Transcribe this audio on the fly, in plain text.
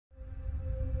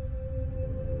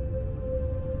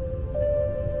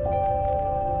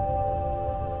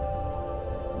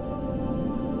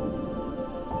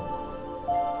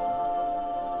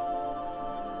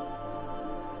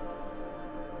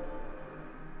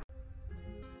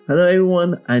Hello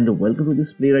everyone and welcome to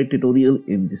this Playwright tutorial.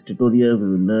 In this tutorial we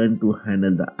will learn to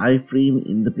handle the iframe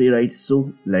in the Playwright,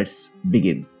 so let's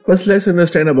begin. First let's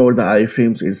understand about the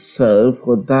iframes itself.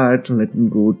 For that let me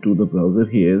go to the browser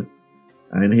here,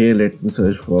 and here let me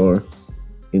search for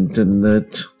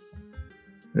Internet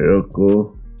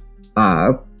Heroku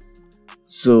app.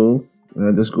 So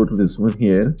just go to this one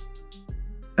here,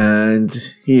 and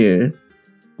here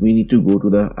we need to go to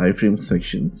the iframe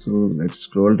section. So let's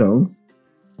scroll down,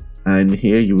 and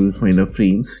here you will find a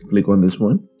frames. Click on this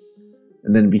one,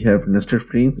 and then we have nested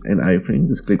frames and iframe.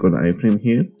 Just click on iframe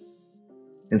here,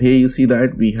 and here you see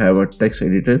that we have a text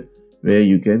editor where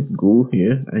you can go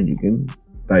here and you can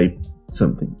type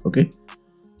something. Okay,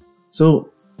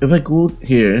 so if I go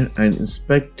here and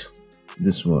inspect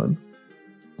this one,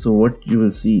 so what you will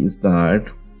see is that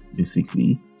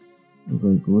basically if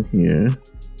I go here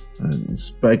and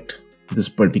inspect this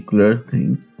particular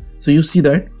thing, so you see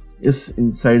that is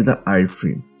inside the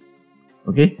iframe.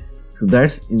 Okay, so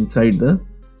that's inside the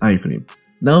iframe.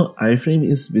 Now iframe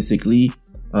is basically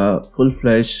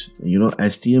full-fledged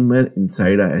HTML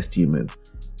inside a HTML.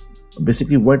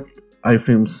 Basically what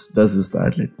iframes does is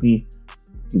that, let me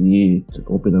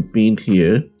open a paint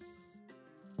here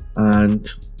and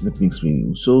let me explain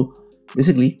you. So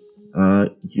basically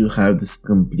you have this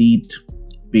complete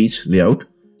page layout,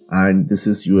 and this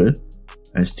is your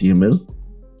HTML,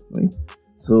 right?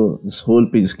 So this whole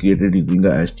page is created using the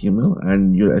HTML,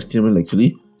 and your HTML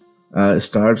actually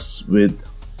starts with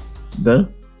the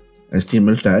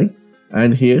HTML tag,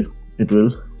 and here it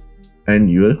will end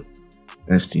your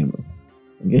HTML.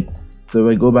 Okay, so if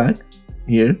I go back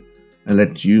here and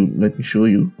let me show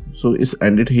you, so it's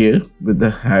ended here with the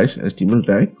hash HTML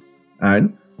tag,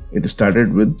 and it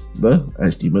started with the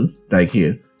HTML tag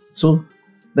here. So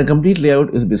the complete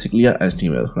layout is basically a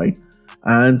HTML, right?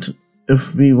 And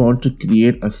if we want to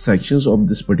create a sections of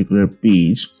this particular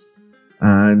page,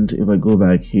 and if I go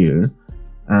back here,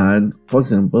 and for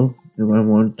example if I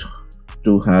want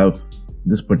to have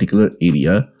this particular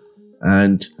area,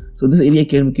 and so this area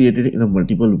can be created in a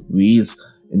multiple ways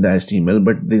in the HTML,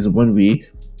 but there's one way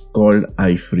called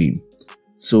iframe.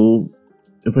 So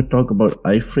if I talk about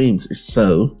iframes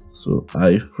itself, so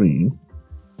iframe,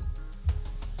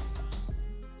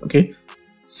 okay,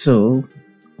 so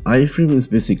iframe is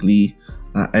basically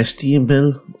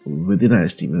HTML within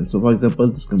HTML. So for example,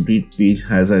 this complete page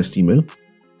has HTML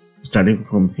starting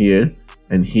from here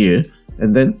and here,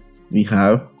 and then we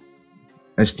have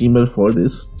HTML for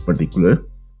this particular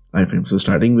iframe. So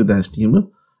starting with the HTML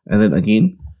and then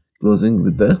again closing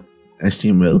with the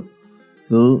HTML.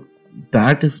 So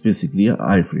that is basically an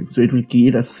iframe. So it will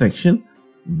create a section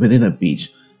within a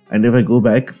page. And if I go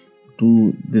back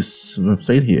to this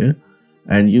website here,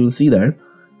 and you will see that,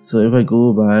 so if I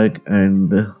go back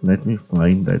and let me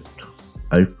find that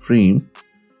iframe,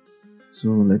 so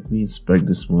let me inspect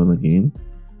this one again,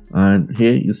 and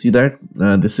here you see that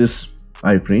this is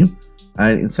iframe,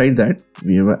 and inside that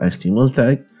we have a HTML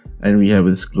tag and we have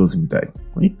this closing tag,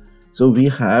 right? So we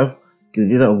have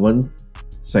created a one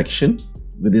section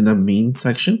within a main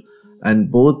section, and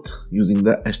both using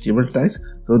the HTML tags.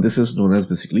 So this is known as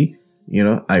basically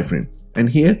iframe. And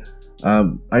here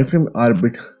iframe are a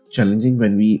bit challenging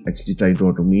when we actually try to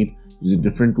automate using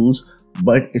different tools,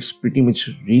 but it's pretty much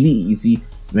really easy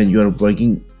when you are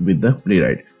working with the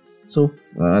Playwright. So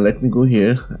let me go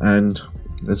here and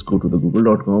let's go to the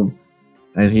google.com,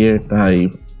 and here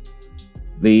type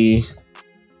Playwright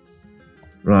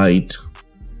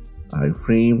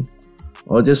iframe,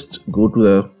 or just go to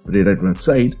the Playwright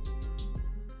website,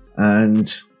 and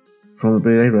from the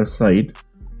Playwright website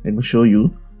let me show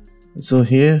you. So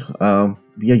here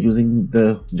we are using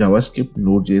the JavaScript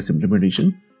Node.js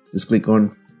implementation. Just click on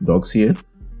docs here,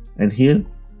 and here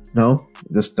now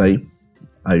just type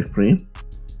iframe,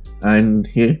 and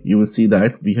here you will see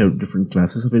that we have different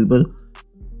classes available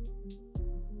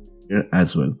here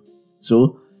as well.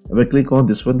 So if I click on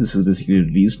this one, this is basically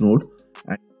release node,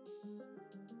 and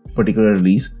particular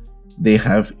release they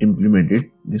have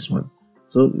implemented this one.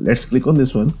 So let's click on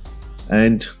this one,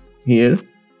 and here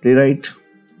Playwright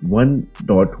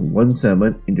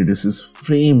 1.17 introduces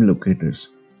frame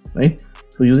locators, right?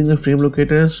 So using the frame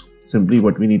locators, simply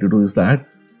what we need to do is that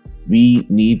we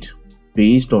need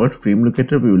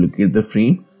page.frameLocator. We will locate the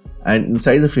frame, and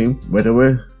inside the frame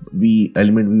whatever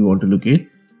element we want to locate,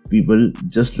 we will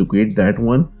just locate that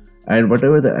one, and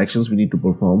whatever the actions we need to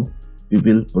perform, we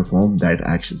will perform that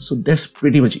action. So that's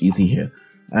pretty much easy here.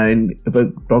 And if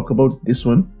I talk about this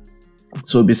one,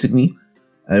 so basically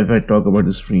if I talk about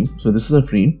this frame, so this is a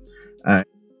frame, and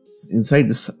inside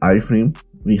this iframe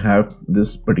we have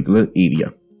this particular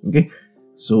area. Okay,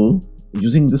 so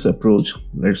using this approach,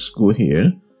 let's go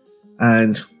here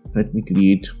and let me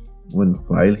create one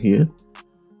file here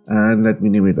and let me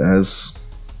name it as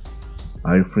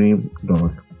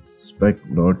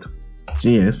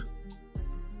iframe.spec.js,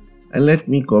 and let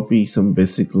me copy some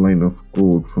basic line of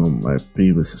code from my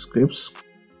previous scripts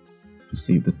to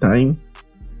save the time,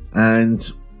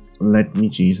 and let me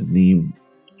change the name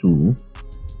to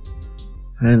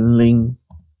handling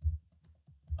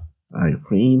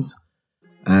iframes.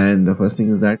 And the first thing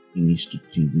is that we need to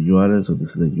change the URL. So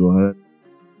this is the URL,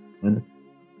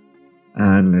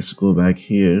 and let's go back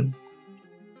here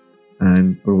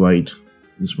and provide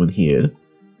this one here,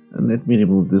 and let me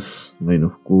remove this line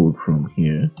of code from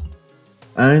here.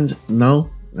 And now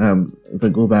if I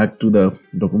go back to the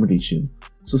documentation,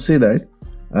 so say that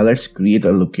let's create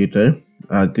a locator,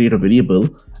 create a variable,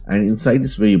 and inside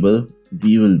this variable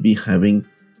we will be having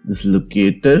this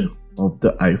locator of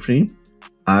the iframe,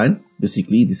 and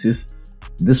basically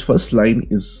this first line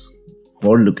is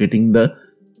for locating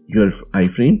your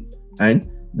iframe, and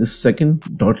this second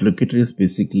dot locator is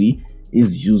basically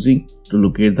using to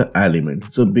locate the element.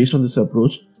 So based on this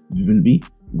approach, we will be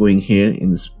going here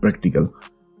in this practical.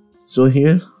 So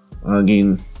here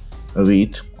again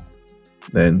await,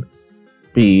 then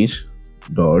page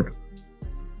dot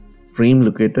frame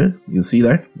locator. You see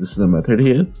that this is the method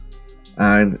here,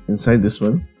 and inside this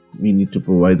one we need to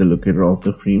provide the locator of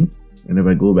the frame. And if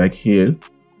I go back here,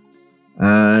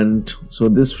 and so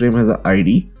this frame has an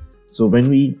ID. So when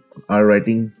we are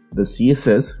writing the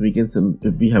CSS, we can,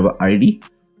 if we have an ID,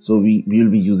 so we will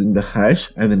be using the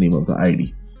hash and the name of the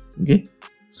ID. Okay,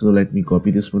 so let me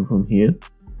copy this one from here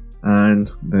and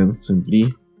then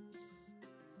simply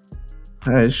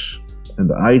hash and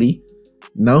the ID.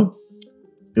 Now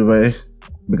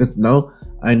because now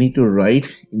I need to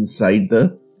write inside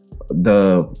the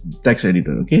text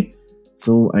editor. Okay,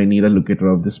 so I need a locator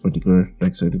of this particular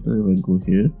text editor. If I go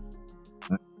here,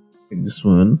 this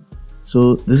one,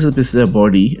 so this is basically a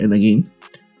body, and again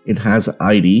it has an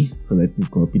ID. So let me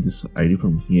copy this ID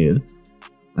from here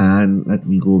and let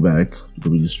me go back to the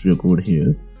registry code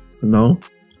here. So now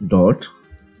dot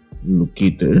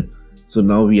locator, so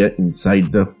now we are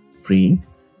inside the frame,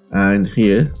 and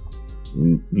here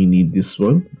we need this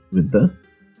one with the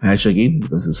hash again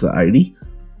because it's the ID.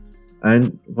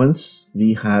 And once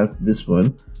we have this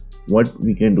one, what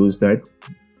we can do is that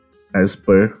as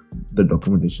per the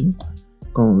documentation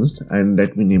const, and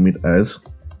let me name it as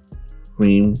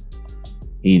frame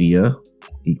area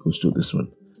equals to this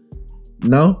one.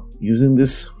 Now using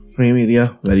this frame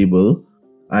area variable,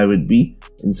 I would be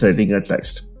inserting a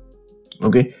text.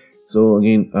 Okay, so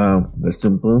again that's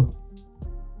simple,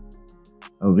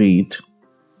 await,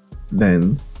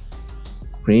 then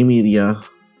frame area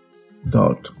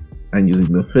dot, and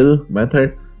using the fill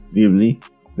method we will be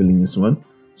filling this one.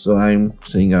 So I'm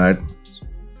saying that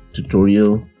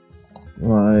tutorial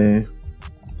why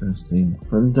testing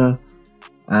funda,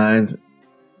 and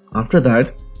after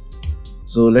that,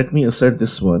 so let me assert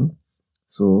this one.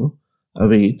 So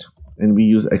await, and we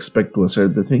use expect to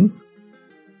assert the things,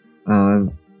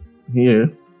 and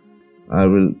here I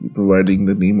will be providing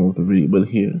the name of the variable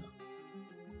here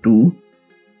to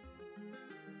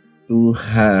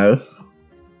have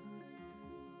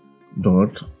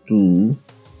dot to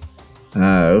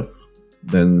have,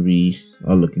 then we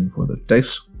are looking for the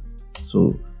text.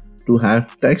 So to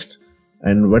have text,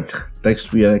 and what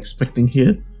text we are expecting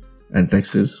here, and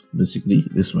text is basically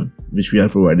this one which we are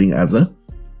providing as a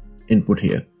input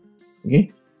here.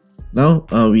 Okay, now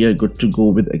we are good to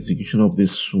go with execution of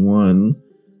this one,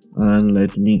 and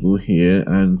let me go here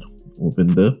and open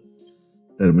the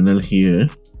terminal here,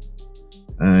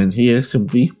 and here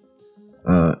simply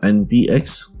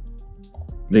npx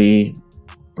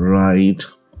playwright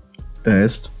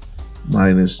test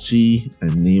 -g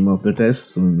and name of the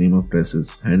test. So name of test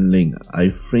is handling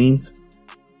iframes,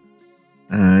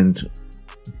 and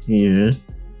here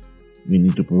we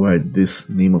need to provide this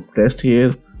name of test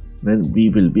here. Then we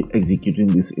will be executing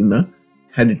this in a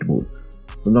edit mode.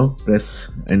 So now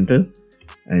press enter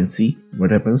and see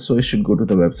what happens. So it should go to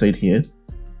the website here,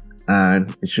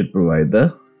 and it should provide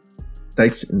the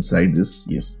text inside this.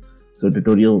 Yes, so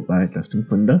tutorial by testing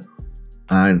funda,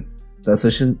 and the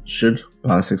session should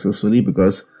pass successfully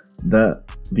because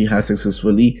we have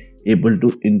successfully able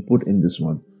to input in this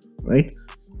one, right?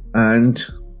 And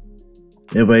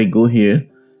if I go here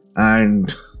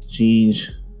and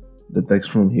change the text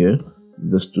from here,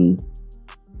 just to,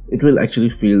 it will actually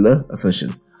fail the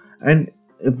assertions. And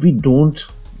if we don't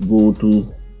go to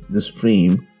this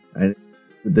frame and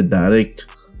with the direct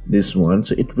this one,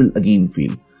 so it will again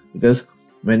fail, because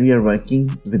when we are working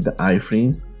with the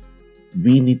iframes,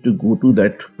 we need to go to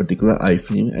that particular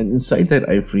iframe, and inside that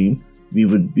iframe we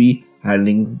would be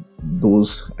handling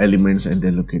those elements and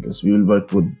their locators. We will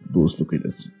work with those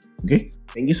locators. Okay,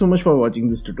 thank you so much for watching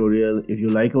this tutorial. If you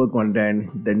like our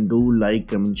content, then do like,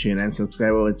 comment, share and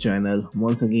subscribe our channel.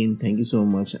 Once again, thank you so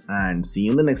much and see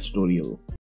you in the next tutorial.